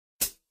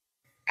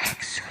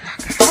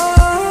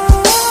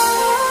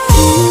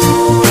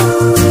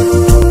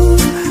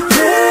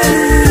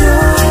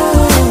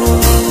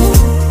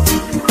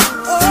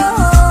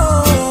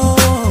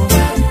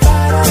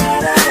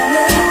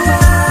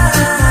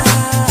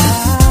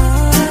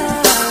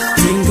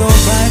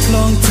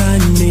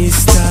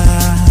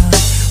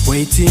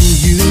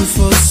wanting you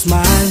for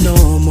smile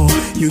no more.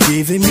 You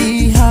giving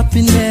me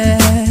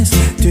happiness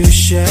to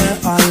share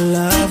our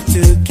love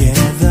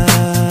together.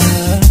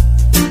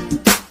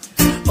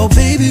 Oh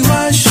baby,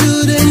 why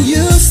shouldn't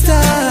you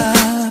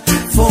stop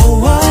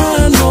for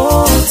one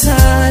more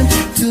time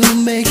to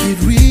make it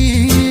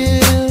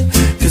real?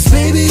 Cause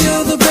baby,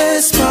 you're the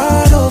best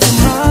part of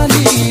my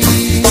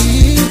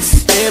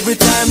needs. Every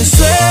time you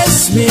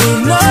stress me,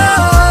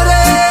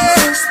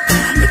 notice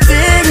I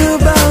think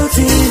about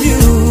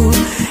you.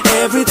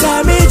 Every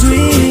time I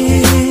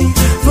dream,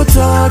 but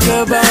talk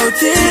about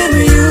him,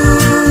 you.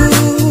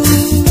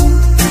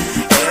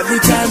 Every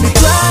time we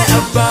cry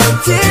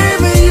about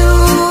him, you.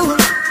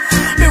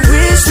 Me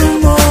wish no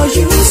more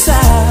you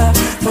stop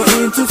for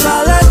him to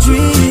fall a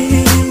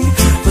dream,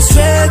 but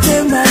straight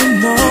him I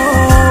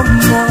know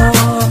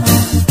more.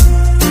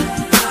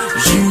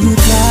 You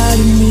call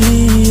me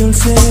on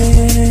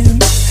same,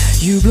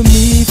 you blow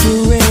me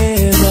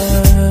forever.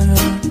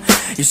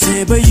 You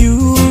say but you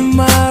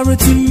married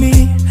to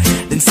me,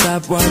 then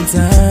stop one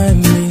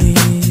time me.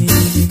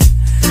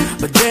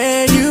 But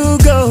then you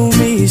go,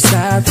 me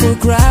start for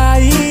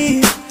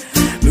crying.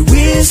 Me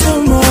wish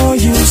no more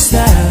you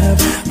stop,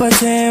 but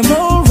I'm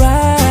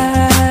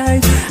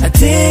alright. I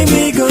think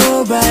we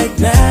go back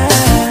now.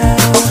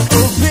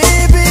 Oh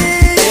baby,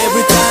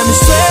 every time you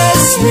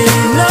stress me,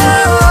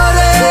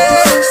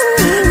 notice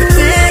I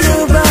think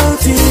about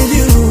you.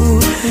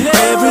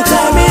 Every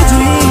time I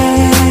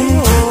dream,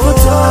 we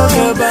talk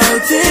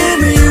about him,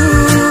 you.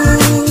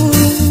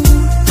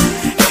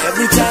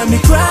 Every time we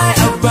cry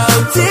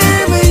about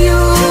him,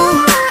 you.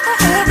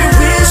 Me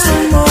wish no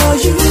more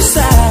you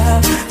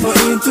stop for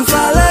him to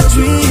fall a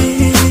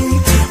dream,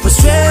 but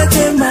straight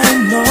him I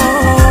know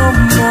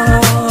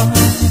more.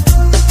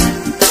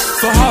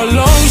 For how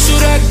long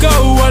should I go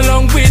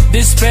along with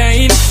this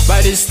pain?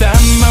 By this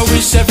time I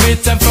wish every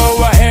time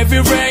for a heavy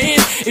rain.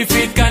 If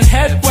it can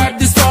help wipe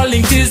these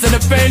falling tears and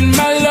the pain,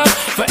 my love.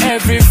 For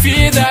every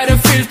fear that I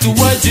feel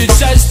towards you,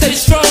 just stay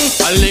strong.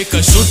 A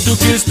liquor shoot to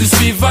kill this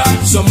fever.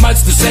 So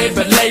much to say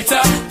but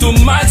later, too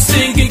much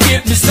thinking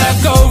keep me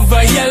stuck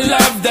over your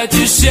love that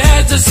you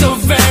share, just so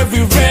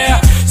very rare.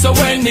 So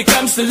when it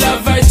comes to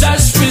love, I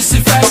just feel